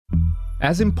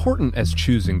As important as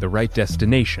choosing the right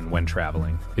destination when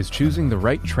traveling is choosing the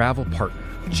right travel partner.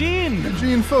 Gene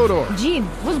Fodor. Gene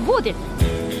was booted.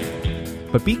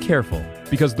 But be careful,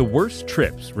 because the worst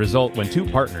trips result when two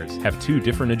partners have two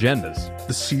different agendas.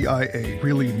 The CIA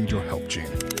really need your help, Gene.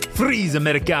 Freeze,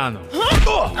 Americano!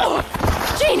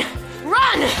 Gene,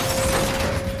 run!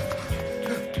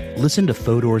 Listen to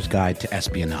Fodor's Guide to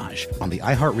Espionage on the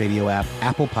iHeartRadio app,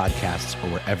 Apple Podcasts, or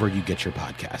wherever you get your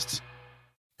podcasts.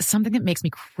 Something that makes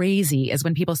me crazy is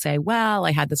when people say, well,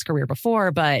 I had this career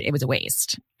before, but it was a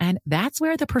waste. And that's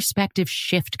where the perspective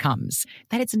shift comes,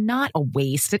 that it's not a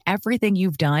waste, that everything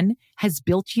you've done has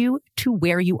built you to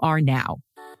where you are now.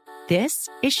 This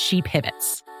is She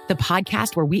Pivots, the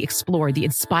podcast where we explore the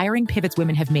inspiring pivots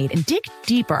women have made and dig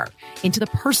deeper into the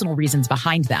personal reasons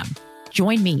behind them.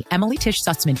 Join me, Emily Tish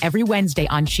Sussman, every Wednesday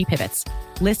on She Pivots.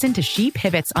 Listen to She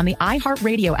Pivots on the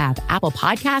iHeartRadio app, Apple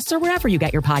Podcasts, or wherever you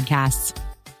get your podcasts.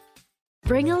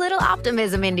 Bring a little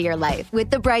optimism into your life with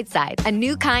The Bright Side, a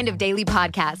new kind of daily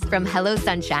podcast from Hello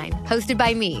Sunshine, hosted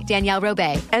by me, Danielle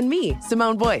Robay. And me,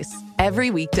 Simone Boyce.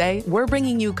 Every weekday, we're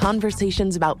bringing you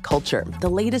conversations about culture, the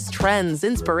latest trends,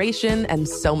 inspiration, and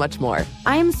so much more.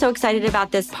 I am so excited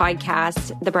about this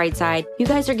podcast, The Bright Side. You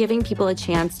guys are giving people a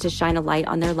chance to shine a light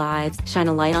on their lives, shine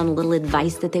a light on a little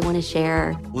advice that they want to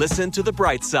share. Listen to The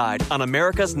Bright Side on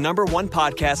America's #1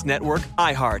 podcast network,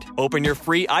 iHeart. Open your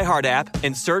free iHeart app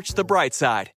and search The Bright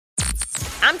Side.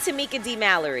 I'm Tamika D.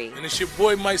 Mallory. And it's your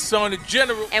boy, my son, the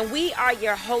General. And we are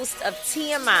your hosts of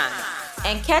TMI.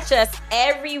 And catch us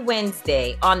every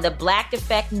Wednesday on the Black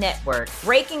Effect Network,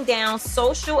 breaking down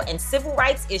social and civil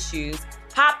rights issues,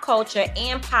 pop culture,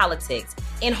 and politics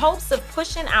in hopes of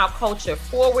pushing our culture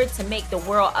forward to make the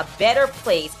world a better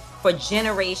place for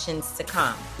generations to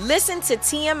come. Listen to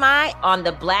TMI on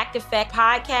the Black Effect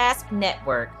Podcast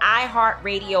Network,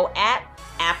 iHeartRadio app,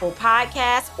 Apple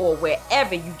Podcasts, or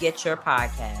wherever you get your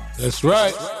podcasts. That's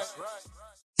right.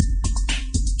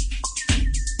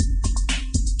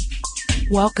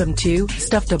 Welcome to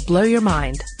Stuff to Blow Your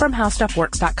Mind from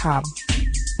HowStuffWorks.com.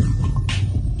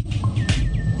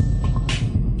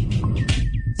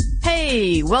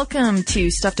 Hey, welcome to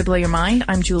Stuff to Blow Your Mind.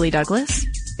 I'm Julie Douglas.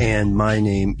 And my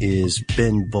name is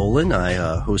Ben Bolin.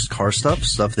 I host Car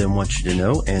Stuff They Want You to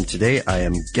Know. And today I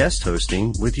am guest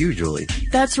hosting with you, Julie.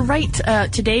 That's right.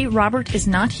 Today Robert is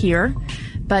not here,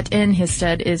 but in his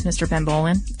stead is Mr. Ben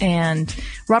Bolin. And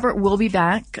Robert will be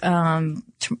back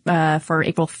for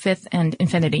April 5th and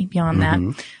Infinity beyond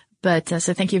that. But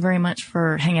so thank you very much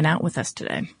for hanging out with us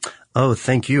today. Oh,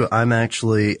 thank you. I'm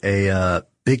actually a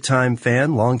big-time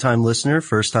fan, long-time listener,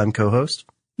 first-time co-host.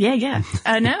 Yeah.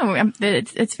 No,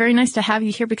 it's very nice to have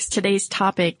you here because today's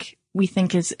topic we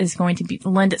think is going to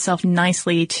lend itself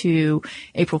nicely to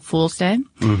April Fool's Day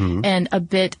and a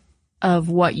bit of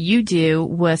what you do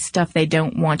with stuff they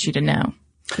don't want you to know,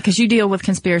 because you deal with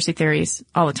conspiracy theories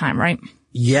all the time, right?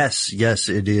 Yes,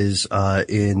 it is,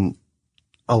 in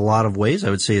a lot of ways.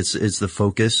 I would say it's the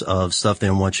focus of Stuff They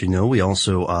Don't Want You to Know. We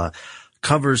also,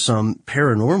 cover some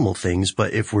paranormal things,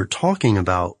 but if we're talking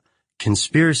about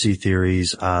conspiracy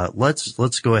theories,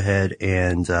 let's go ahead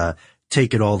and,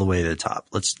 take it all the way to the top.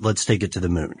 Let's take it to the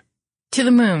moon. To the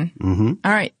moon.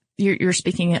 All right. You're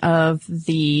speaking of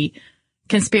the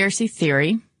conspiracy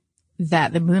theory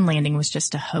that the moon landing was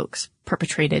just a hoax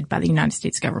perpetrated by the United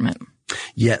States government.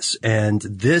 Yes. And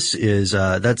this is,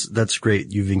 that's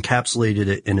great. You've encapsulated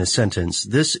it in a sentence.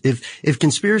 If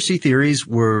conspiracy theories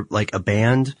were like a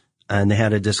band and they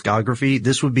had a discography,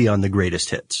 this would be on the greatest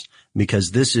hits,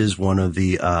 because this is one of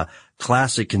the,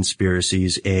 classic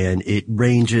conspiracies, and it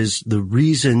ranges the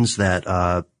reasons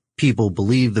that, people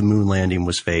believe the moon landing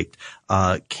was faked,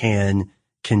 can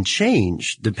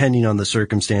change depending on the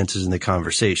circumstances in the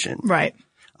conversation. Right.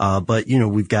 But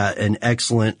we've got an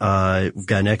excellent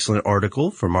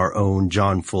article from our own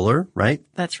John Fuller, right?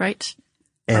 That's right.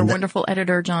 Our wonderful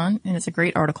editor, John, and it's a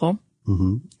great article.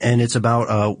 And it's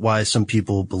about, why some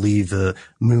people believe the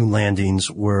moon landings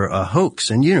were a hoax.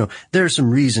 And, there are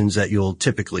some reasons that you'll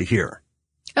typically hear.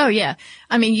 Oh, yeah.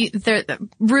 I mean, they're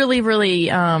really,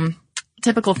 really,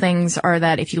 typical things are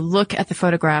that if you look at the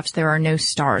photographs, there are no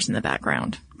stars in the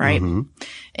background, right?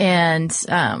 And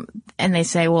they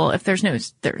say, well, if there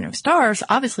are no stars,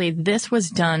 obviously this was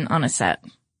done on a set.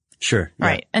 Sure. Yeah.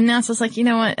 Right. And NASA's like, you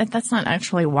know what? That's not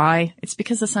actually why. It's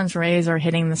because the sun's rays are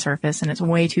hitting the surface and it's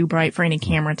way too bright for any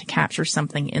camera to capture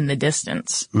something in the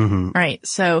distance. Right.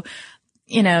 So,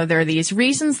 there are these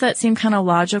reasons that seem kind of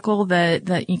logical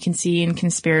that you can see in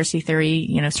conspiracy theory,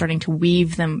 starting to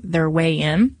weave their way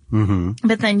in.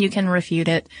 But then you can refute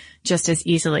it just as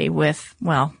easily with,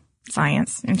 well,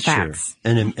 science and facts.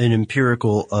 Sure. An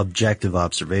empirical, objective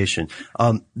observation.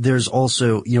 There's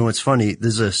also, it's funny,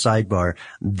 this is a sidebar.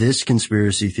 This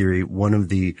conspiracy theory, one of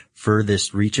the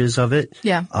furthest reaches of it,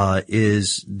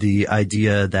 is the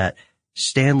idea that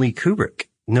Stanley Kubrick,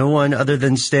 no one other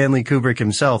than Stanley Kubrick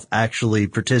himself, actually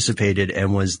participated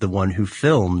and was the one who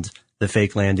filmed the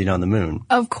fake landing on the moon.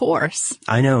 Of course.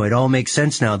 I know. It all makes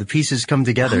sense now. The pieces come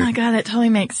together. Oh my God, that totally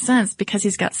makes sense because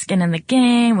he's got skin in the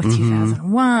game with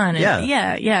 2001. And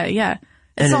yeah.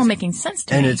 It's all making sense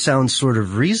to me. And it sounds sort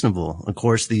of reasonable. Of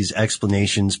course, these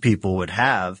explanations people would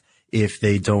have, if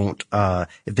they don't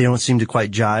seem to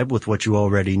quite jibe with what you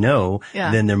already know,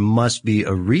 then there must be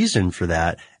a reason for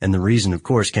that. And the reason, of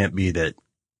course, can't be that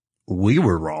we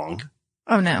were wrong.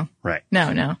 Oh, no. Right.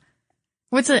 No.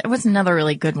 What's another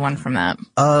really good one from that?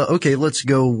 Okay, let's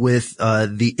go with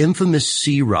the infamous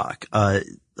Sea Rock. A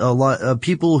lot of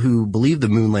people who believe the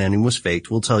moon landing was faked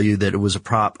will tell you that it was a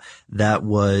prop that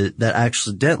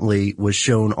accidentally was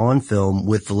shown on film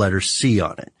with the letter C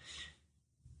on it.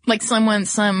 Like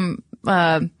some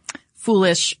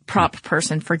foolish prop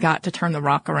person forgot to turn the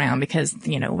rock around because,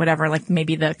 whatever, like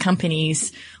maybe the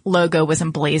company's logo was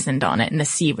emblazoned on it and the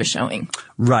C was showing.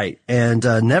 Right. And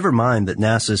never mind that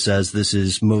NASA says this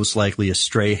is most likely a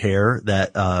stray hair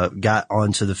that got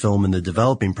onto the film in the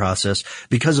developing process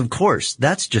because, of course,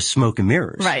 that's just smoke and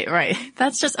mirrors. Right.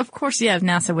 That's just, of course,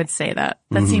 NASA would say that.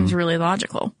 That seems really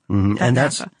logical. And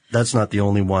that's not the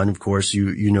only one. Of course,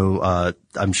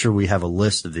 I'm sure we have a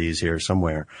list of these here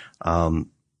somewhere.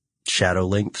 Shadow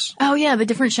links. Oh yeah, the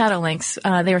different shadow links.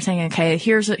 They were saying, okay,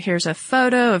 here's a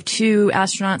photo of two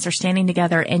astronauts are standing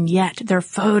together, and yet their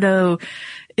photo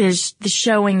is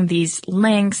showing these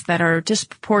links that are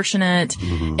disproportionate.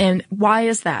 And why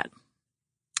is that?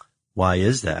 Why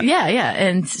is that? Yeah.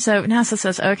 And so NASA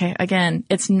says, okay, again,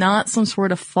 it's not some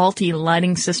sort of faulty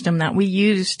lighting system that we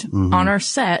used on our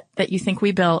set that you think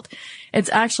we built. It's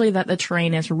actually that the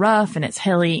terrain is rough and it's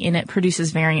hilly and it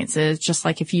produces variances, just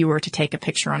like if you were to take a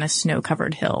picture on a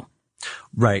snow-covered hill.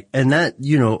 Right. And that,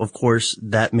 of course,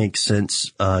 that makes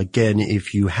sense, again,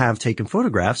 if you have taken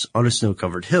photographs on a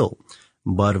snow-covered hill.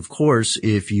 But of course,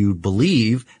 if you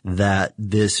believe that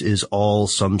this is all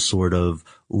some sort of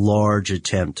large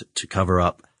attempt to cover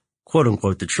up, quote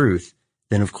unquote, the truth,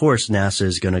 then of course NASA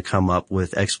is going to come up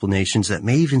with explanations that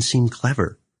may even seem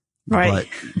clever. Right.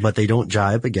 But they don't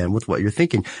jibe again with what you're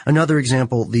thinking. Another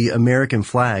example, the American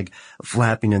flag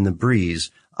flapping in the breeze.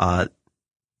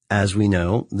 As we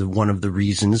know, one of the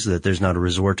reasons that there's not a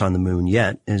resort on the moon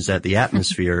yet is that the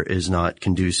atmosphere is not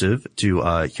conducive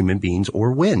to human beings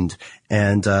or wind.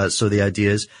 And so the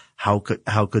idea is how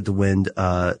could the wind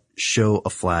show a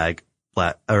flag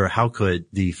or how could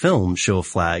the film show a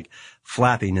flag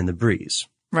flapping in the breeze?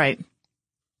 Right.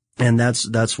 And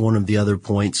that's one of the other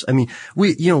points. I mean,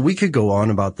 we could go on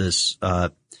about this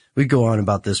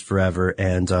forever.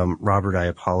 And Robert, I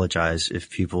apologize if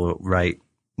people write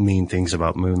mean things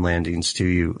about moon landings to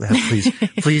you.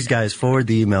 Please guys, forward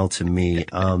the email to me.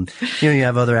 You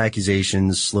have other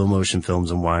accusations, slow motion films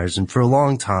and wires. And for a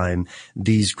long time,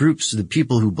 these groups, the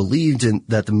people who believed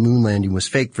that the moon landing was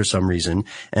fake for some reason,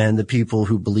 and the people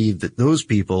who believed that those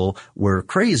people were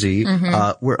crazy,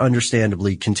 were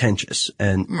understandably contentious.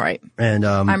 And, right. And,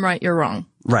 I'm right, you're wrong.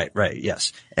 Right.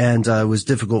 Yes. And, it was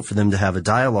difficult for them to have a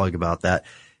dialogue about that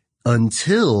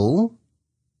until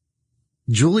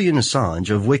Julian Assange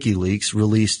of WikiLeaks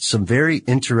released some very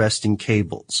interesting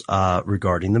cables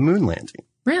regarding the moon landing.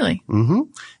 Really?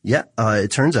 Yeah.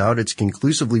 It turns out it's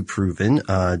conclusively proven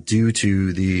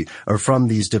from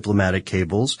these diplomatic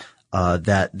cables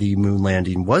that the moon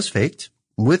landing was faked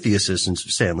with the assistance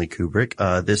of Stanley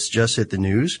Kubrick. This just hit the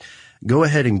news. Go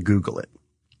ahead and Google it.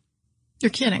 You're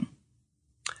kidding.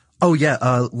 Oh,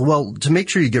 yeah. Well, to make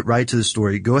sure you get right to the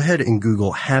story, go ahead and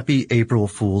Google Happy April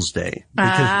Fool's Day.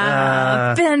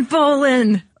 Because, Ben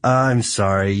Bowlin. I'm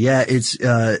sorry. Yeah, it's,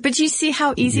 But you see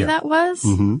how easy that was?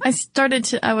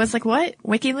 I was like, what?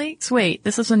 WikiLeaks? Wait,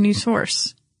 this is a new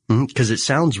source. Because it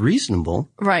sounds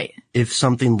reasonable. Right. If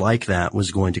something like that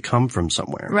was going to come from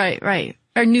somewhere. Right.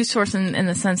 Our news source in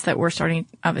the sense that we're starting,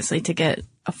 obviously, to get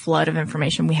a flood of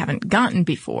information we haven't gotten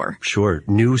before. Sure.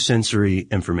 New sensory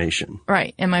information.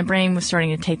 Right. And my brain was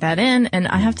starting to take that in. And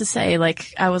I have to say,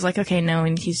 I was like, okay, no,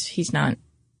 and he's not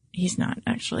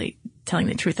actually telling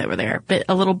the truth over there. But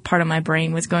a little part of my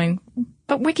brain was going,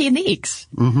 but WikiLeaks.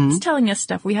 It's telling us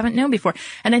stuff we haven't known before.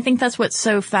 And I think that's what's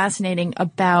so fascinating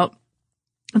about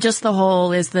just the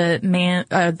whole is the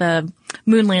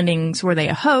moon landings, were they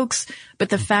a hoax? But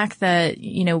the fact that,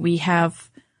 we have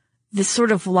this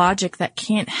sort of logic that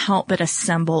can't help but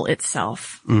assemble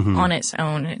itself on its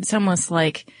own. It's almost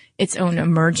like its own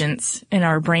emergence in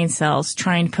our brain cells,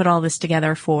 trying to put all this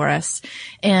together for us.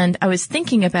 And I was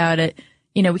thinking about it.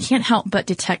 You know, we can't help but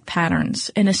detect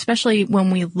patterns, and especially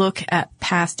when we look at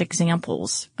past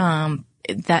examples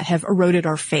that have eroded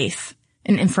our faith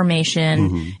in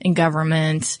information, in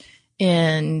government,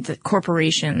 in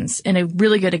corporations. And a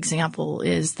really good example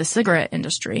is the cigarette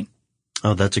industry.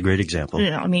 Oh, that's a great example.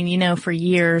 You know, I mean, you know, for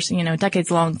years, you know,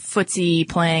 decades-long footsie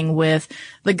playing with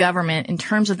the government in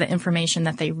terms of the information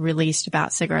that they released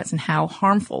about cigarettes and how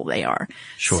harmful they are.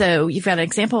 Sure. So you've got an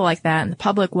example like that, and the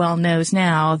public well knows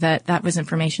now that that was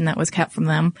information that was kept from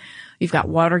them. You've got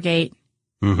Watergate.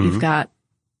 You've got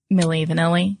Milli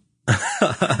Vanilli.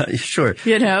 Sure.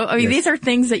 You know, I mean, these are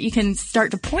things that you can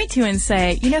start to point to and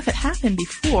say, you know, if it happened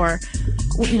before,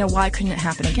 well, you know, why couldn't it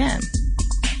happen again?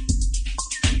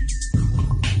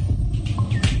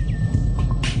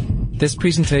 This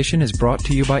presentation is brought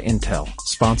to you by Intel,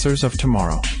 sponsors of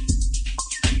tomorrow.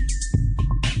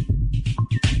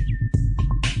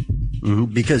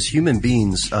 Because human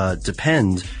beings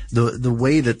depend, the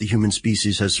way that the human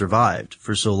species has survived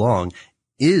for so long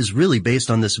is really based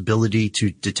on this ability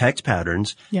to detect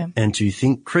patterns and to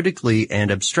think critically and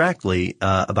abstractly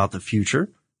about the future,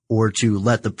 or to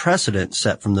let the precedent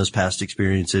set from those past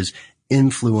experiences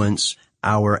influence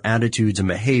our attitudes and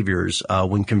behaviors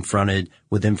when confronted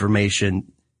with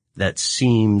information that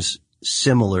seems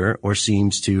similar or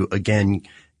seems to, again,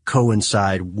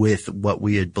 coincide with what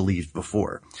we had believed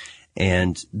before.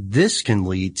 And this can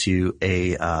lead to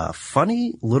a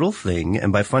funny little thing,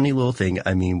 and by funny little thing,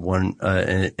 I mean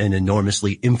an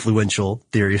enormously influential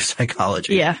theory of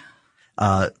psychology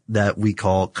that we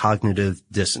call cognitive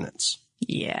dissonance.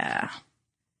 Yeah.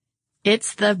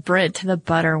 It's the bread to the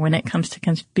butter when it comes to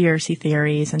conspiracy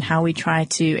theories and how we try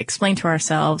to explain to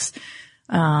ourselves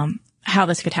how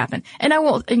this could happen. And I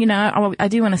will, you know, I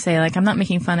do want to say, like, I'm not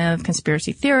making fun of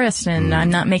conspiracy theorists, and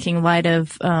I'm not making light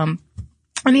of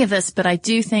any of this, but I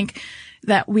do think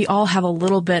that we all have a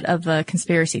little bit of a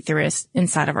conspiracy theorist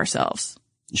inside of ourselves.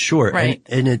 Sure. Right.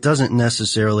 And it doesn't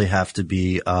necessarily have to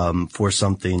be for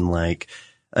something like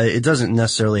the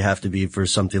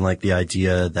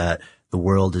idea that the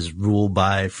world is ruled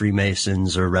by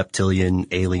Freemasons or reptilian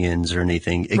aliens or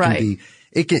anything.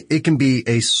 It can be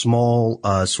a small,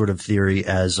 sort of theory,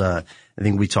 as, I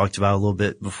think we talked about a little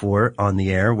bit before on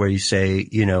the air, where you say,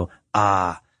 you know,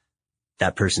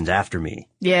 that person's after me.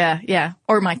 Yeah.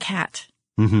 Or my cat.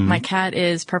 My cat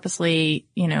is purposely,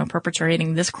 you know,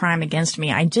 perpetrating this crime against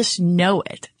me. I just know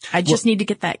it. I just need to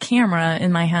get that camera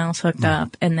in my house hooked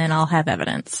up, and then I'll have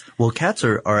evidence. Well, cats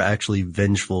are actually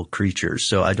vengeful creatures,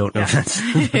 so I don't know if that's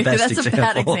the best that's example. a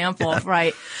bad example,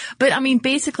 right? But I mean,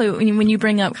 basically, when you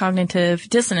bring up cognitive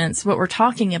dissonance, what we're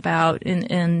talking about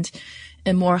in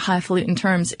more highfalutin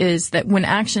terms is that when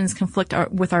actions conflict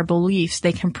with our beliefs,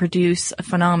 they can produce a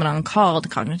phenomenon called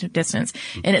cognitive dissonance.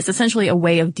 And it's essentially a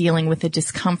way of dealing with the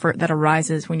discomfort that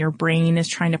arises when your brain is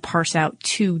trying to parse out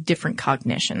two different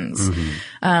cognitions,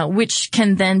 which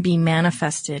can then be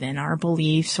manifested in our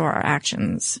beliefs or our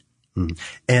actions.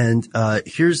 And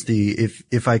here's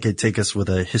if I could take us with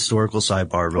a historical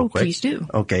sidebar real quick. Please do.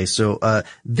 Okay, so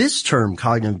this term,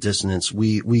 cognitive dissonance,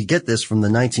 we get this from the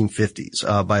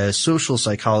 1950s by a social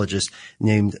psychologist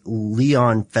named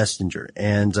Leon Festinger.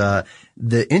 And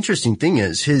the interesting thing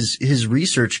is his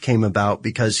research came about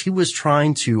because he was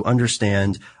trying to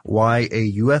understand why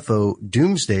a UFO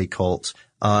doomsday cult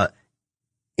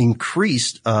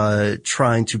increased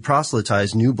trying to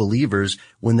proselytize new believers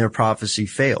when their prophecy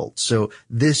failed. So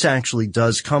this actually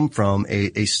does come from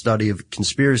a study of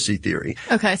conspiracy theory.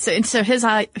 Okay, so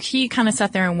he kind of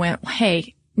sat there and went,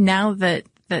 hey, now that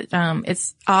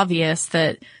it's obvious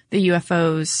that the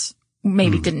UFOs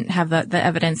maybe didn't have the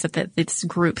evidence that this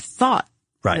group thought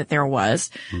that there was,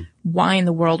 why in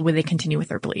the world would they continue with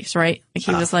their beliefs, right? Like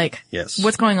he was like,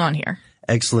 what's going on here?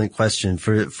 Excellent question.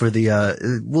 For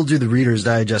the we'll do the Reader's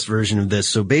Digest version of this.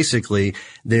 So basically,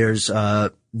 there's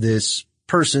this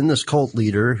person, this cult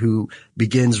leader, who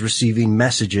begins receiving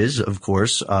messages, of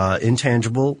course,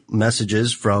 intangible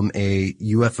messages from a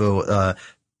UFO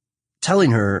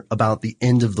telling her about the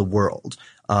end of the world,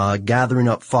 gathering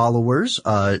up followers.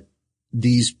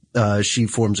 She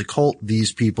forms a cult.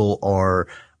 These people are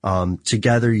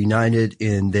together, united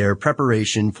in their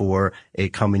preparation for a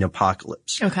coming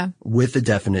apocalypse. Okay. With a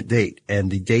definite date.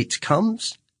 And the date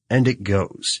comes and it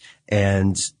goes.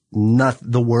 And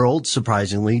the world,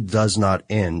 surprisingly, does not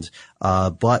end.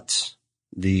 But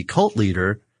the cult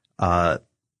leader,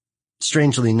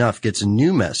 strangely enough, gets a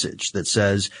new message that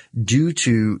says, due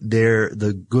to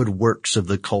the good works of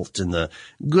the cult and the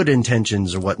good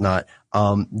intentions or whatnot,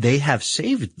 they have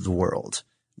saved the world.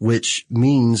 which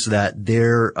means that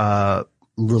their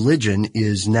religion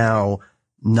is now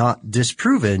not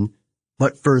disproven,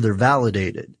 but further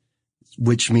validated,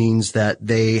 which means that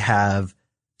they have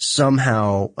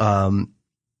somehow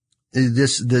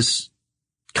this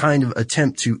kind of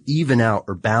attempt to even out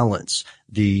or balance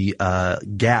the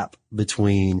gap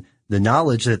between the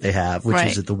knowledge that they have, which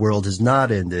is that the world has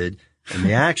not ended, and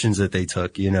the actions that they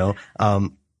took,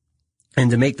 and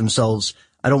to make themselves,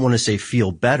 I don't want to say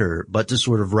feel better, but to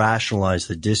sort of rationalize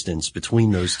the distance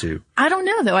between those two. I don't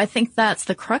know, though. I think that's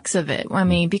the crux of it. I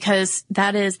mean, because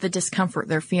that is the discomfort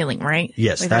they're feeling, right?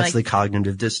 Yes, like that's the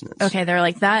cognitive dissonance. Okay, they're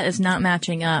like, that is not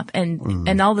matching up.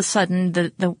 And all of a sudden,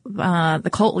 the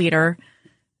cult leader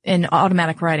in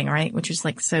automatic writing, right, which is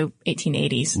like so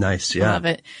 1880s. Nice, yeah. I love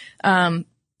it.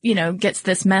 Gets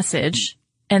this message,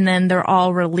 and then they're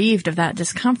all relieved of that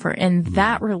discomfort. And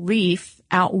that relief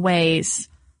outweighs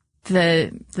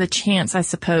the chance, I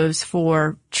suppose,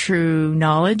 for true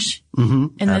knowledge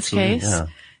in this case. Yeah.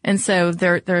 And so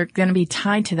they're going to be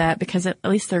tied to that because at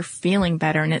least they're feeling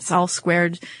better, and it's all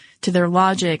squared to their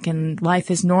logic, and life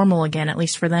is normal again, at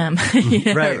least for them.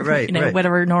 Right.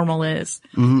 Whatever normal is.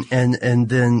 Mm-hmm. And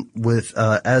then with,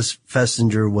 as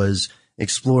Festinger was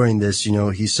exploring this,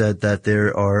 he said that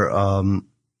there are,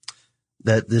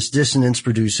 that this dissonance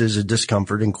produces a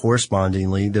discomfort, and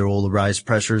correspondingly there will arise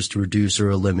pressures to reduce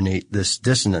or eliminate this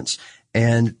dissonance.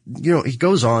 And, he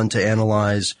goes on to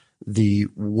analyze the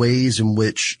ways in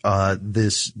which,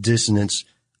 this dissonance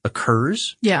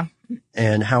occurs. Yeah.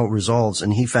 And how it resolves.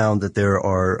 And he found that there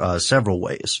are, several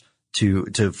ways to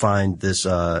find this,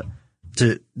 there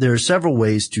are several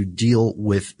ways to deal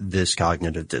with this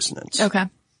cognitive dissonance. Okay.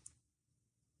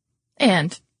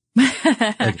 And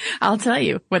I'll tell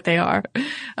you what they are.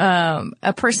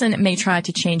 A person may try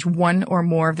to change one or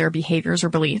more of their behaviors or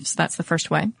beliefs. That's the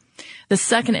first way. The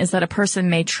second is that a person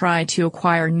may try to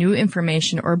acquire new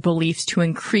information or beliefs to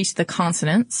increase the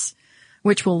consonance,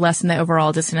 which will lessen the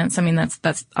overall dissonance. I mean,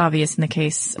 that's obvious in the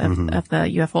case of the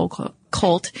UFO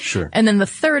cult. Sure. And then the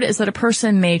third is that a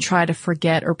person may try to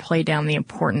forget or play down the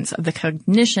importance of the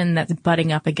cognition that's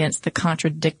butting up against the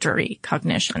contradictory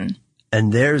cognition.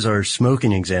 And there's our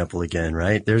smoking example again,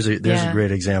 right? There's a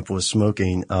great example of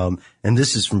smoking. And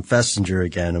this is from Festinger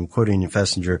again. I'm quoting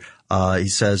Festinger. He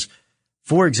says,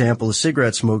 for example, a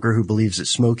cigarette smoker who believes that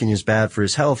smoking is bad for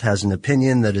his health has an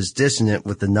opinion that is dissonant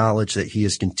with the knowledge that he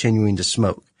is continuing to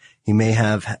smoke. He may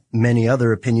have many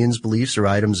other opinions, beliefs, or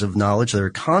items of knowledge that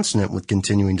are consonant with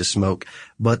continuing to smoke,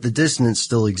 but the dissonance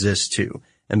still exists too.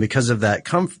 And because of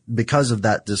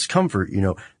that discomfort,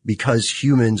 because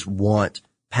humans want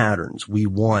patterns. We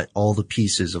want all the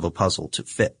pieces of a puzzle to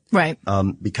fit. Right.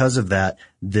 Because of that,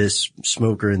 this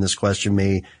smoker in this question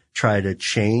may try to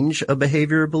change a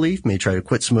behavior or belief, may try to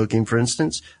quit smoking, for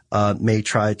instance, may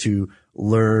try to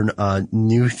learn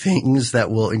new things that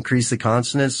will increase the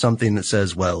consonance, something that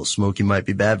says, well, smoking might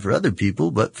be bad for other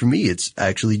people, but for me, it's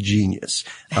actually genius.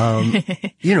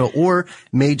 Or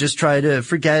may just try to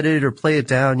forget it or play it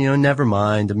down, never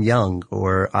mind, I'm young,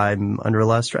 or I'm under a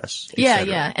lot of stress.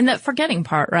 Yeah. And that forgetting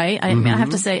part, right? I mean, I have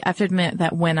to admit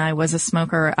that when I was a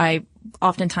smoker, I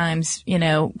oftentimes,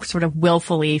 sort of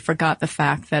willfully forgot the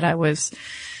fact that I was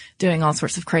doing all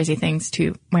sorts of crazy things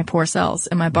to my poor cells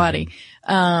in my body.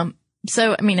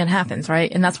 So, I mean, it happens,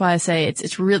 right? And that's why I say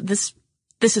it's real. This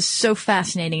is so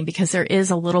fascinating because there is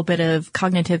a little bit of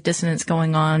cognitive dissonance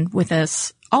going on with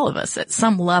us, all of us at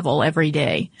some level every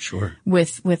day. Sure.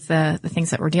 With the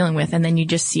things that we're dealing with. And then you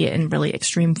just see it in really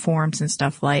extreme forms and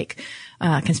stuff like,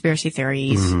 conspiracy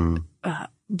theories,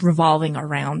 revolving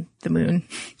around the moon,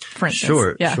 for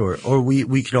instance. Sure. Or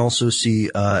we can also see,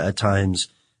 at times,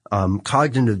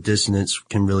 cognitive dissonance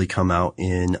can really come out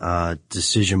in,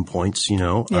 decision points,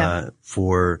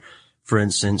 for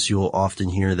instance, you'll often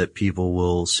hear that people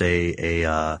will say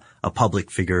a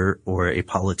public figure or a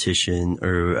politician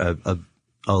or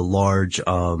a large,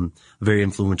 very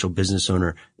influential business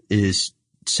owner is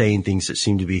saying things that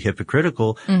seem to be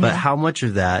hypocritical, but how much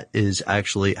of that is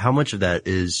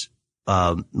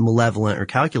malevolent or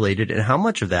calculated, and how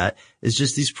much of that is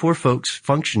just these poor folks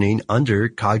functioning under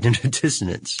cognitive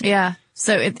dissonance. Yeah.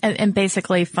 So and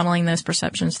basically funneling those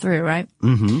perceptions through, right?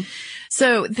 Mm-hmm.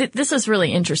 So this is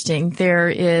really interesting. There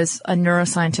is a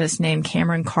neuroscientist named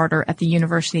Cameron Carter at the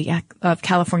University of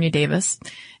California, Davis.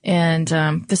 And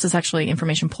this is actually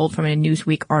information pulled from a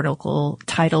Newsweek article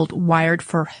titled Wired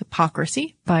for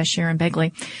Hypocrisy by Sharon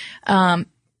Begley.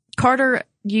 Carter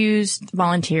used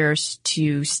volunteers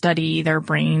to study their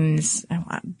brains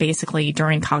basically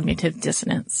during cognitive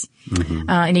dissonance.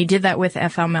 And he did that with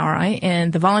fMRI,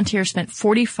 and the volunteers spent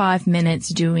 45 minutes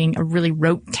doing a really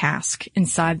rote task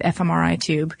inside the fMRI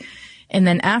tube. And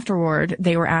then afterward,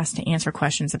 they were asked to answer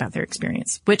questions about their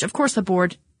experience, which of course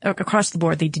across the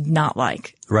board, they did not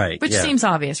like. Right. Which seems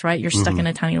obvious, right? You're stuck in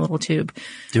a tiny little tube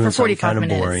doing for 45 kind of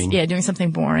minutes. boring. Yeah, doing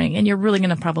something boring. And you're really going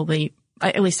to probably,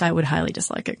 at least I would highly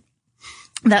dislike it.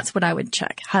 That's what I would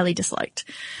check. Highly disliked.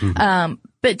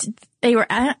 But they were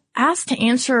asked to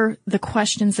answer the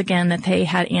questions again that they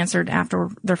had answered after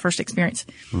their first experience.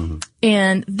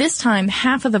 And this time,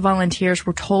 half of the volunteers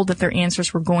were told that their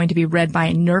answers were going to be read by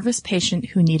a nervous patient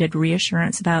who needed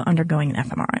reassurance about undergoing an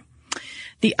fMRI.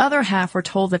 The other half were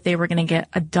told that they were going to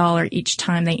get $1 each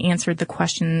time they answered the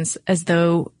questions as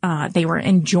though they were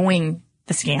enjoying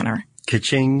the scanner.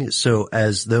 Ka-ching. So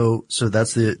that's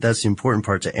the important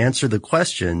part, to answer the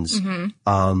questions,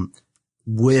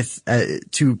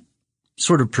 to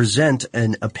sort of present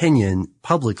an opinion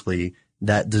publicly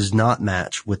that does not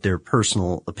match with their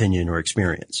personal opinion or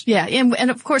experience. Yeah. And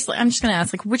of course, I'm just going to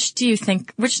ask, which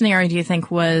scenario do you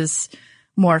think was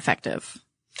more effective?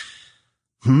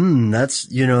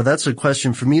 That's a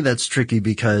question for me that's tricky,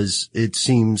 because it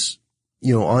seems,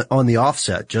 on the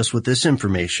offset, just with this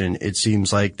information, it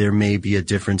seems like there may be a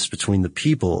difference between the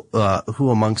people, who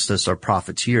amongst us are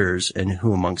profiteers and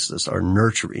who amongst us are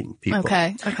nurturing people.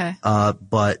 Okay.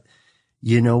 But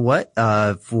you know what?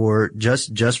 For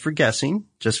guessing,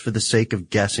 just for the sake of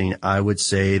guessing, I would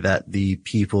say that the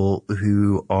people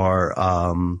who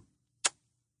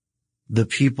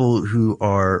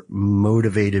are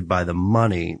motivated by the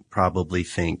money probably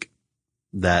think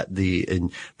that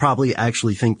probably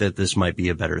actually think that this might be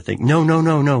a better thing.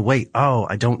 No, wait. Oh,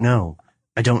 I don't know.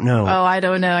 Oh, I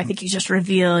don't know. I think you just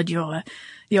revealed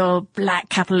your black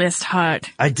capitalist heart.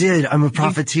 I did. I'm a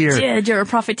profiteer. You're a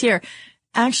profiteer.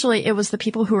 Actually, it was the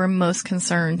people who were most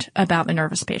concerned about the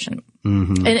nervous patient.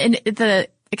 And the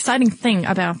exciting thing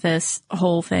about this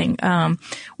whole thing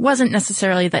wasn't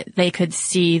necessarily that they could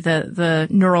see the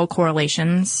neural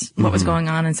correlations, what was going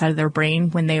on inside of their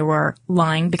brain when they were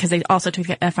lying, because they also took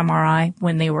the fMRI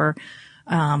when they were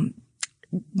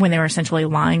essentially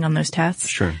lying on those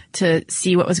tests to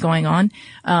see what was going on.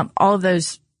 All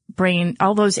those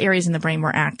areas in the brain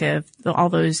were active, all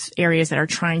those areas that are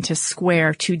trying to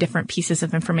square two different pieces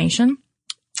of information.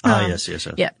 Yes.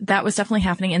 Yeah, that was definitely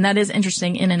happening. And that is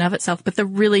interesting in and of itself. But the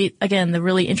really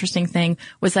interesting thing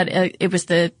was that it was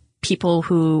the people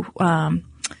who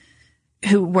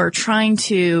were trying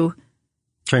to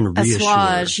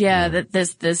assuage, that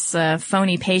this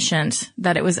phony patient,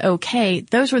 that it was okay.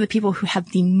 Those were the people who had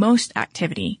the most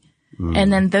activity.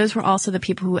 And then those were also the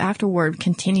people who afterward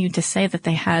continued to say that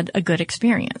they had a good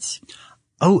experience.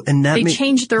 Oh, and that they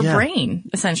changed their brain,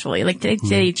 essentially. Like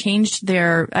they changed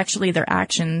their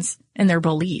actions and their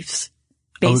beliefs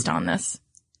based on this.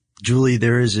 Julie,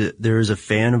 there is a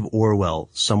fan of Orwell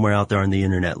somewhere out there on the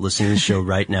internet listening to the show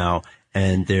right now,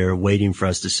 and they're waiting for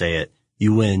us to say it.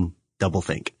 You win, double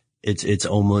think. It's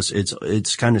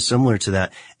kind of similar to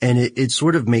that. And it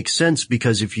sort of makes sense,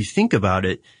 because if you think about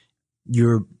it,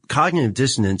 your cognitive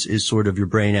dissonance is sort of your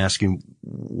brain asking,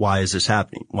 why is this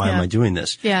happening? Why am I doing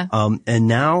this? Yeah. And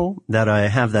now that I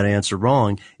have that answer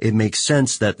wrong, it makes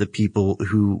sense that the people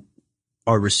who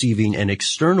are receiving an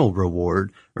external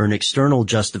reward or an external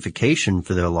justification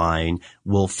for their lying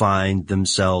will find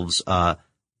themselves,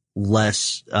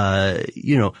 less,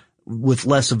 with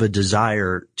less of a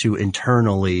desire to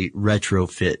internally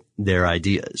retrofit their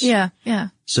ideas. Yeah.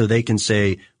 So they can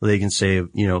say,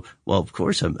 well, of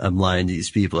course I'm lying to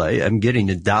these people. I'm getting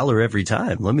 $1 every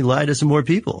time. Let me lie to some more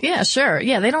people. Yeah, sure.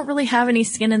 Yeah, they don't really have any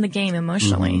skin in the game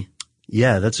emotionally.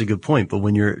 Yeah, that's a good point. But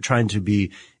when you're trying to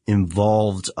be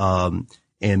involved, and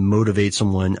motivate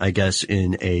someone, I guess,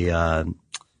 in a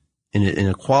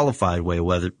qualified way,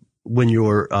 when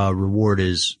your reward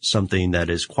is something that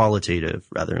is qualitative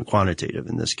rather than quantitative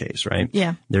in this case, right?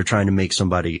 Yeah. They're trying to make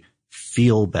somebody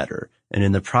feel better. And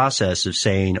in the process of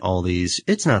saying all these,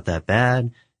 it's not that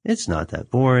bad, it's not that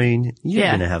boring, you're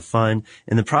going to have fun.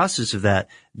 In the process of that,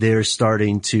 they're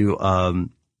starting to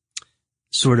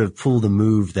sort of pull the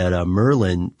move that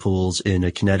Merlin pulls in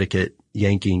A Connecticut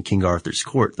Yankee in King Arthur's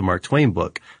Court, the Mark Twain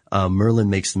book. Merlin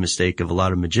makes the mistake of a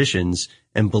lot of magicians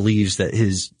and believes that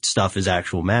his stuff is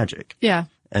actual magic. Yeah.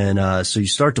 And so you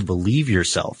start to believe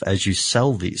yourself as you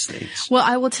sell these things. Well,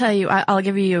 I will tell you, I'll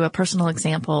give you a personal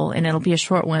example, and it'll be a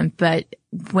short one. But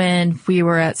when we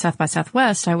were at South by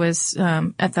Southwest, I was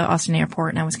at the Austin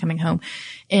airport, and I was coming home,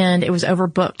 and it was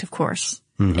overbooked, of course.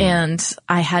 And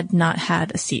I had not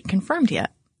had a seat confirmed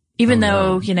yet, even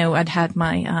though, I'd had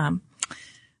my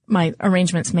my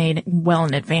arrangements made well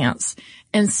in advance.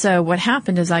 And so what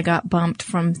happened is I got bumped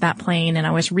from that plane, and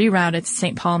I was rerouted to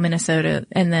St. Paul, Minnesota,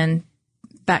 and then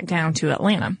back down to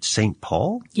Atlanta. St.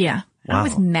 Paul? Yeah. Wow. I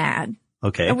was mad.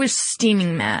 Okay. I was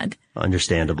steaming mad.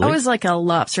 Understandably. I was like a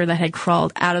lobster that had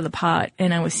crawled out of the pot,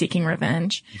 and I was seeking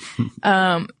revenge.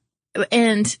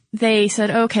 And they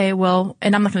said, okay, well,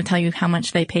 and I'm not going to tell you how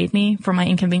much they paid me for my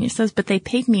inconveniences, but they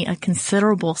paid me a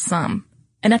considerable sum.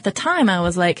 And at the time I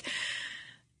was like,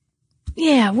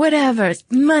 yeah, whatever.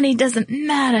 Money doesn't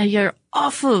matter. You're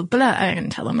awful. Blah. I didn't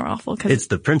tell them they're awful. Cause it's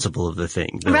the principle of the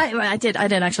thing. Right. I did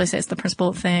actually say it's the principle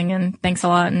of the thing, and thanks a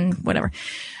lot and whatever.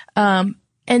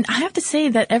 And I have to say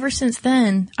that ever since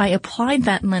then, I applied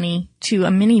that money to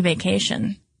a mini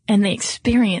vacation, and the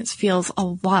experience feels a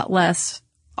lot less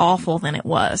awful than it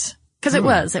was. Cause it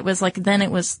was like, then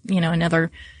it was,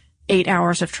 another 8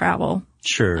 hours of travel.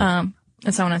 Sure. And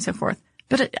so on and so forth.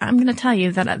 But I'm going to tell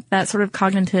you that that sort of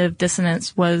cognitive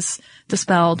dissonance was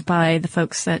dispelled by the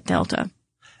folks at Delta.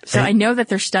 So I know that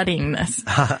they're studying this.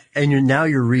 And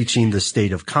you're reaching the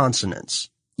state of consonance.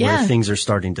 Yeah. Where things are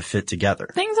starting to fit together.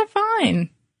 Things are fine.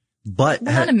 But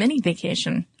not a mini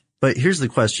vacation. But here's the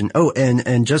question. Oh,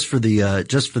 and just for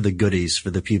the goodies, for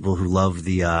the people who love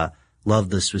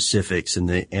the specifics and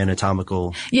the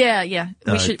anatomical. Yeah.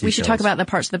 We should talk about the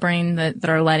parts of the brain that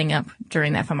are lighting up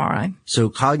during the fMRI. So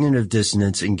cognitive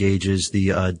dissonance engages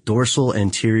the dorsal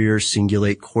anterior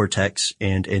cingulate cortex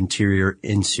and anterior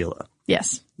insula.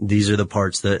 Yes. These are the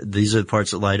parts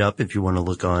that light up. If you want to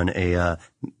look on a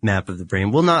map of the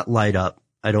brain, will not light up.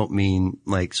 I don't mean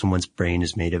like someone's brain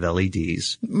is made of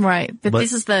LEDs. Right. But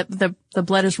this is the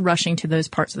blood is rushing to those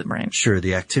parts of the brain. Sure.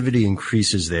 The activity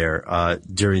increases there,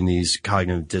 during these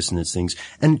cognitive dissonance things.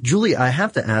 And Julie, I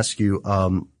have to ask you,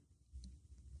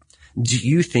 do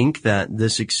you think that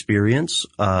this experience,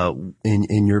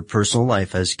 in your personal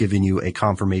life has given you a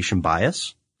confirmation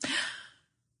bias?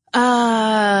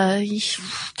 I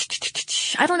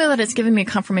don't know that it's given me a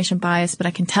confirmation bias, but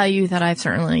I can tell you that I've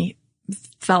certainly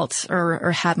felt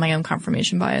or had my own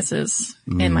confirmation biases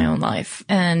in my own life.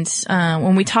 And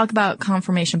when we talk about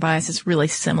confirmation bias, it's really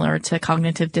similar to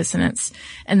cognitive dissonance,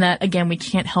 and that again, we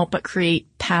can't help but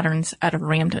create patterns out of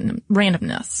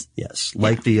randomness. Yes,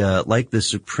 like the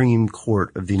Supreme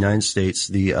Court of the United States,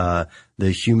 the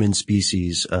human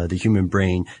species, the human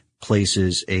brain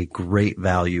places a great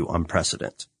value on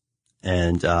precedent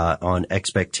and on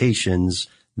expectations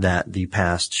that the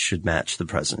past should match the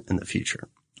present and the future.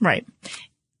 Right.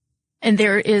 And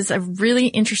there is a really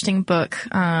interesting book,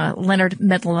 Leonard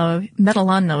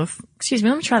Medlanov. Excuse me,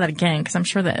 let me try that again, because I'm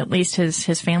sure that at least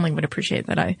his family would appreciate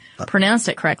that I pronounced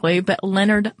it correctly. But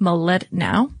Leonard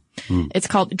Medlanov. It's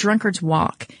called Drunkard's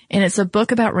Walk, and it's a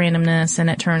book about randomness, and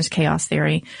it turns chaos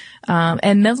theory.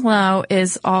 And Medlanov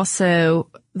is also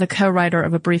the co-writer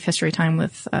of A Brief History of Time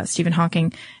with Stephen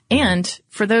Hawking. And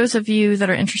for those of you that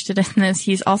are interested in this,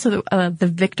 he's also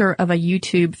the victor of a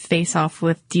YouTube face-off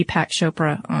with Deepak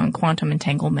Chopra on quantum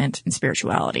entanglement and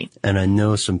spirituality. And I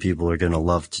know some people are going to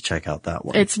love to check out that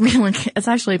one. It's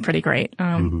actually pretty great.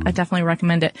 I definitely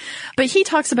recommend it. But he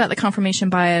talks about the confirmation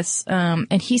bias,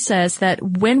 and he says that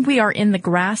when we are in the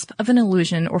grasp of an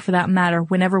illusion, or for that matter,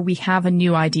 whenever we have a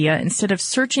new idea, instead of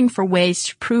searching for ways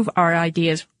to prove our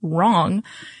ideas wrong,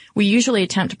 we usually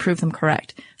attempt to prove them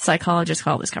correct. Psychologists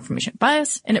call this confirmation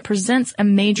bias, and it presents a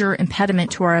major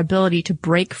impediment to our ability to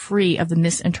break free of the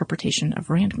misinterpretation of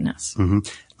randomness.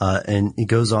 And he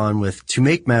goes on with, to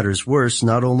make matters worse,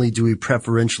 not only do we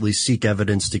preferentially seek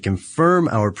evidence to confirm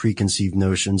our preconceived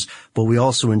notions, but we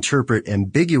also interpret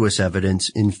ambiguous evidence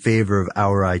in favor of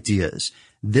our ideas.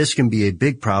 This can be a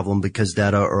big problem because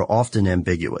data are often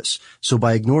ambiguous. So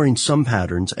by ignoring some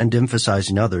patterns and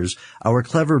emphasizing others, our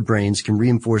clever brains can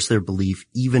reinforce their belief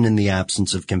even in the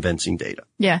absence of convincing data.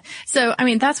 Yeah. So, I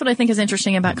mean, that's what I think is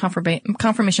interesting about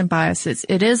confirmation bias.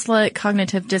 It is like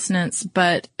cognitive dissonance,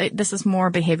 but this is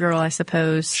more behavioral, I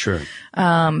suppose. Sure.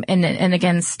 And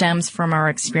again, stems from our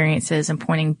experiences and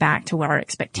pointing back to what our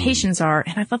expectations are.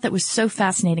 And I thought that was so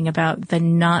fascinating about the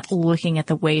not looking at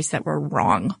the ways that we're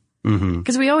wrong.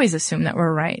 Because we always assume that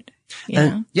we're right. You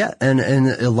know? Yeah, and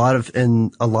a lot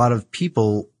of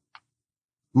people,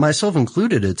 myself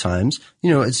included at times,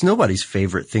 it's nobody's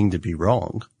favorite thing to be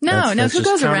wrong. No, who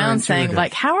goes around saying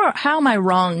like, how am I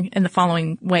wrong in the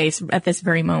following ways at this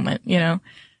very moment, No,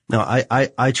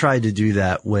 I try to do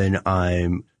that when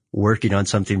I'm working on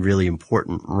something really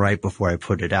important right before I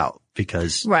put it out.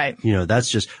 Because, right. That's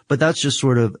just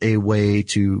sort of a way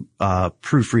to,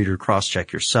 proofread or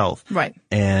cross-check yourself. Right.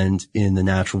 And in the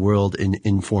natural world, in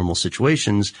informal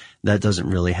situations, that doesn't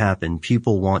really happen.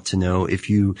 People want to know if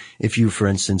you, for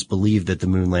instance, believe that the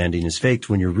moon landing is faked,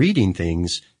 when you're reading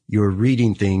things,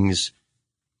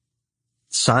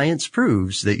 science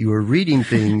proves that you are reading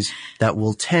things that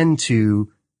will tend to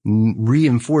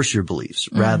reinforce your beliefs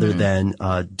rather than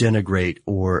denigrate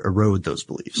or erode those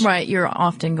beliefs. Right. You're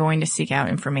often going to seek out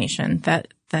information that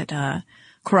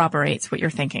corroborates what you're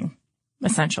thinking,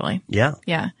 essentially. Yeah.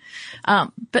 Yeah.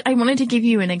 But I wanted to give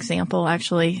you an example,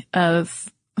 actually,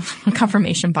 of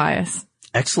confirmation bias.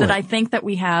 Excellent. That I think that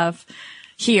we have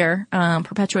here,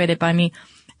 perpetuated by me.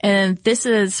 And this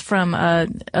is from a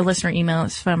listener email.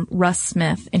 It's from Russ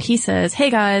Smith. And he says,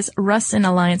 "Hey guys, Russ in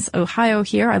Alliance, Ohio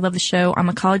here. I love the show. I'm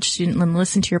a college student and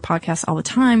listen to your podcast all the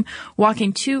time,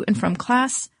 walking to and from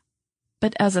class.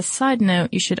 But as a side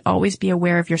note, you should always be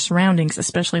aware of your surroundings,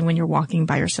 especially when you're walking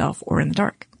by yourself or in the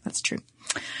dark." That's true.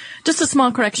 Just a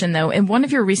small correction though. In one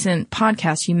of your recent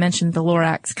podcasts, you mentioned the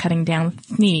Lorax cutting down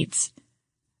Thneeds.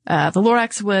 The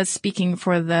Lorax was speaking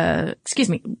for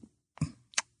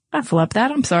I flubbed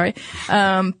that. I'm sorry.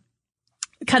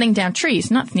 Cutting down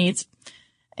trees, not Thneeds,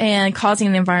 and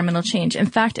causing the environmental change. In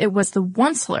fact, it was the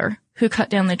Onceler who cut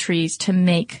down the trees to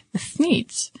make the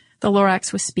Thneeds. The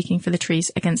Lorax was speaking for the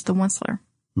trees against the Onceler.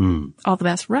 All the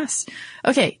best, Russ.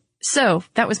 Okay. So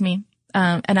that was me.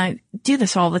 And I do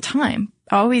this all the time.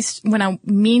 When I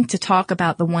mean to talk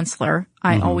about the Onceler,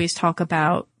 I always talk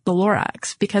about the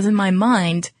Lorax because in my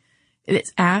mind,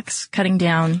 it's axe cutting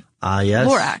down yes.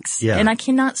 Lorax. Yeah. And I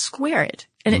cannot square it.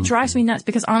 And it drives me nuts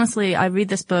because honestly, I read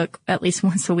this book at least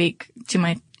once a week to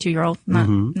my 2-year-old,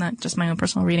 not just my own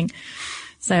personal reading.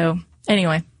 So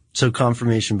anyway. So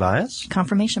confirmation bias?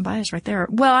 Confirmation bias right there.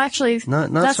 Well, actually, that's so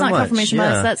not much. confirmation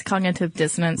bias. That's cognitive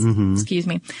dissonance. Excuse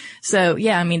me. So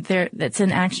yeah, I mean, that's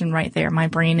an action right there. My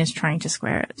brain is trying to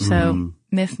square it. So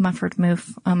myth, Mufford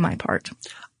move on my part.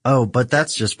 Oh, but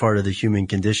that's just part of the human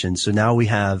condition. So now we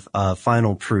have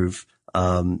final proof,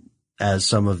 as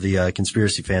some of the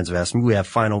conspiracy fans have asked me, we have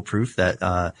final proof that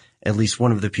at least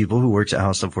one of the people who works at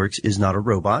How Stuff Works is not a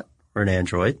robot or an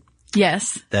android.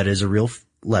 Yes. That is a real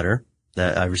letter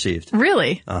that I received.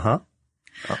 Really? Uh-huh.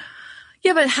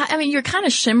 Yeah, but you're kind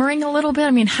of shimmering a little bit.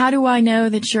 I mean, how do I know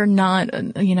that you're not, a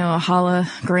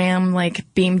hologram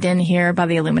like beamed in here by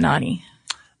the Illuminati?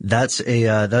 That's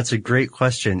a great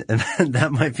question. And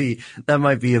that might be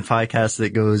a podcast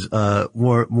that goes,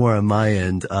 more on my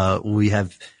end. When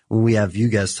we have you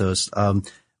guest hosts.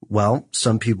 Well,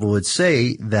 some people would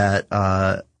say that,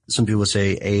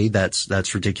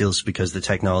 that's ridiculous because the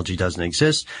technology doesn't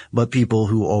exist. But people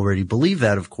who already believe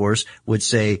that, of course, would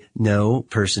say, no,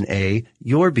 person A,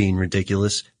 you're being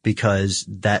ridiculous because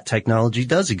that technology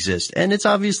does exist. And it's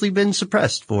obviously been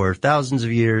suppressed for thousands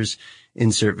of years.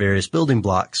 Insert various building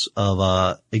blocks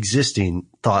of, existing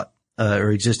thought,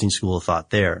 or existing school of thought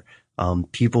there.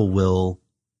 People will,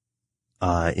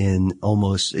 in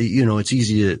almost, it's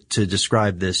easy to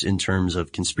describe this in terms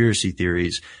of conspiracy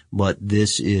theories, but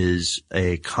this is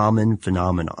a common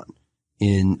phenomenon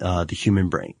in, the human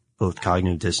brain, both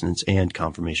cognitive dissonance and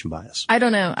confirmation bias. I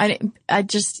don't know.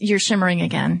 You're shimmering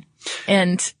again.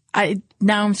 And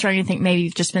now I'm starting to think maybe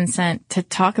you've just been sent to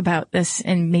talk about this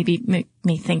and maybe make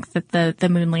me think that the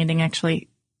moon landing actually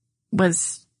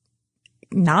was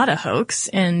not a hoax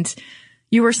and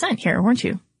you were sent here, weren't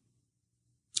you?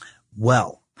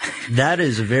 Well, that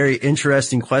is a very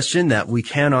interesting question that we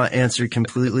cannot answer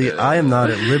completely. I am not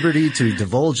at liberty to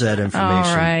divulge that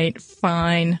information. All right,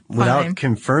 fine. Without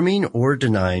confirming or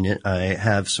denying it, I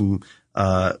have some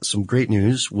great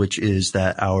news, which is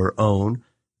that our own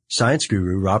science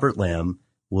guru, Robert Lamb,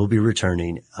 will be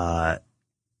returning,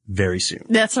 very soon.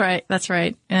 That's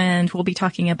right. And we'll be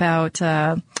talking about,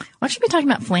 we'll actually be talking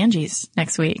about phalanges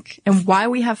next week and why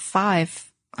we have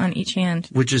 5 on each hand.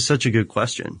 Which is such a good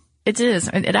question. It is.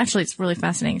 It's really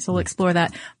fascinating. So we'll explore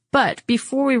that. But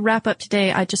before we wrap up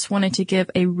today, I just wanted to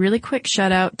give a really quick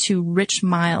shout out to Rich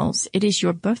Miles. It is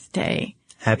your birthday.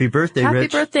 Happy birthday,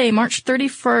 Rich. Happy birthday, March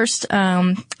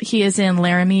 31st. He is in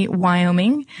Laramie,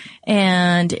 Wyoming,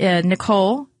 and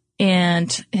Nicole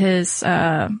and his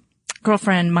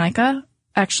girlfriend Micah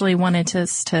actually wanted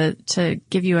us to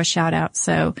give you a shout out.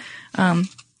 So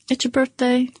it's your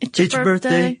birthday. It's your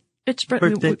birthday. It's your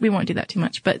birthday. We won't do that too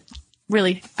much, but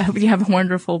really, I hope you have a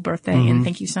wonderful birthday, and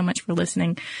thank you so much for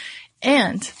listening.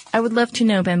 And I would love to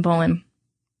know, Ben Bowlin.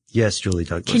 Yes, Julie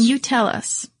Douglas. Can you tell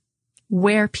us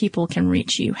where people can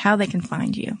reach you, how they can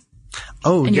find you?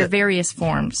 Oh, in your various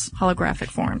forms, holographic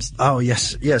forms. Oh,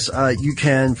 yes. You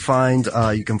can find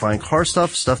Car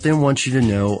Stuff they want you to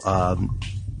know,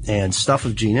 and Stuff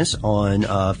of Genus on,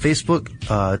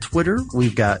 Facebook, Twitter.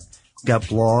 We've got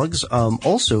blogs.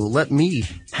 Also, let me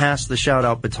pass the shout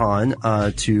out baton,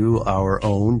 to our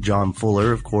own John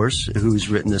Fuller, of course, who's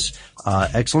written this,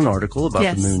 excellent article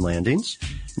about the moon landings.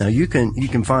 Now you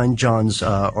can find John's,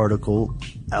 article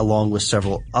along with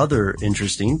several other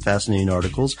interesting, fascinating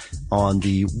articles on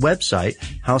the website,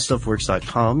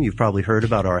 howstuffworks.com. You've probably heard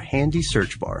about our handy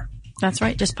search bar. That's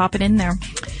right. Just pop it in there.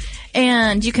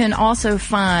 And you can also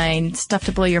find Stuff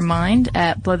to Blow Your Mind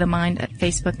at Blow the Mind at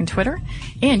Facebook and Twitter.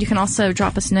 And you can also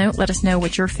drop us a note. Let us know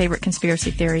what your favorite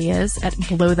conspiracy theory is at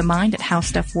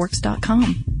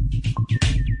blowthemind@howstuffworks.com.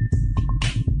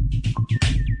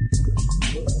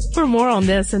 For more on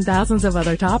this and thousands of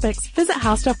other topics, visit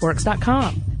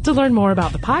howstuffworks.com. To learn more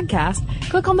about the podcast,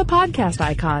 click on the podcast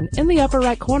icon in the upper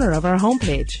right corner of our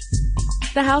homepage.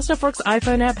 The How Stuff Works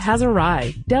iPhone app has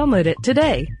arrived. Download it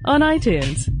today on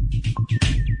iTunes.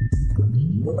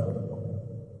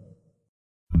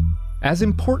 As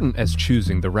important as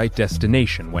choosing the right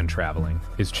destination when traveling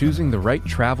is choosing the right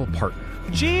travel partner.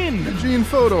 Gene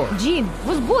Fodor. Gene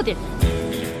was booted.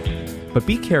 But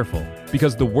be careful,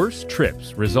 because the worst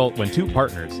trips result when two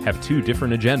partners have two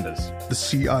different agendas. The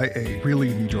CIA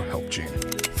really need your help, Gene.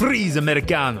 Freeze,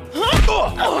 Americano!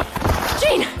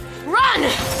 Gene, run!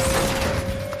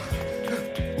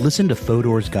 Listen to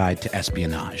Fodor's Guide to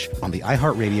Espionage on the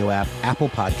iHeartRadio app, Apple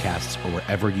Podcasts, or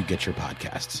wherever you get your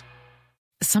podcasts.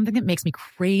 Something that makes me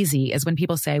crazy is when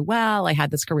people say, well, I had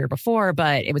this career before,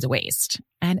 but it was a waste.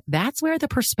 And that's where the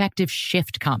perspective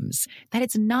shift comes, that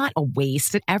it's not a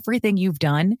waste, that everything you've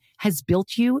done has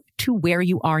built you to where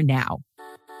you are now.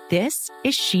 This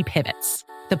is She Pivots,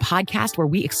 the podcast where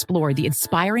we explore the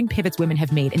inspiring pivots women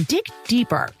have made and dig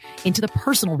deeper into the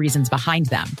personal reasons behind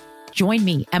them. Join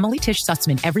me, Emily Tish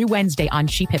Sussman, every Wednesday on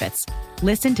She Pivots.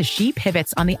 Listen to She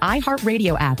Pivots on the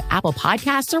iHeartRadio app, Apple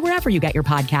Podcasts, or wherever you get your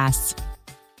podcasts.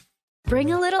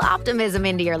 Bring a little optimism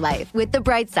into your life with The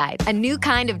Bright Side, a new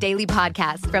kind of daily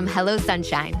podcast from Hello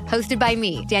Sunshine, hosted by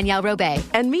me, Danielle Robay.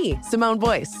 And me, Simone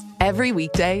Boyce. Every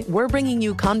weekday, we're bringing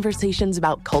you conversations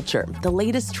about culture, the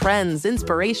latest trends,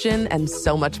 inspiration, and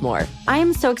so much more. I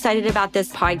am so excited about this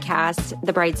podcast,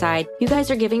 The Bright Side. You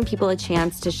guys are giving people a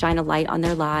chance to shine a light on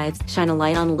their lives, shine a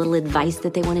light on a little advice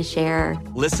that they want to share.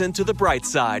 Listen to The Bright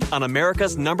Side on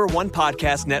America's #1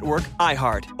 podcast network,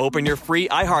 iHeart. Open your free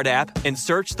iHeart app and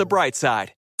search The Bright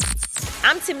Side.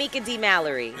 I'm Tamika D.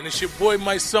 Mallory. And it's your boy,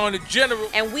 my son, the General.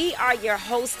 And we are your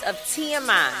hosts of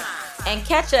TMI. And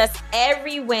catch us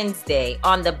every Wednesday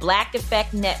on the Black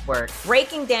Effect Network,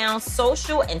 breaking down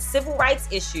social and civil rights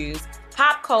issues,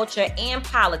 pop culture, and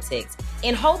politics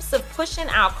in hopes of pushing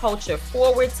our culture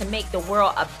forward to make the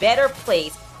world a better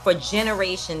place for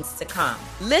generations to come.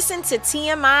 Listen to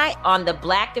TMI on the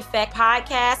Black Effect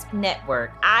Podcast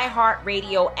Network,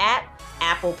 iHeartRadio app,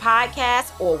 Apple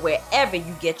Podcasts, or wherever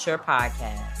you get your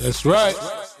podcasts. That's right.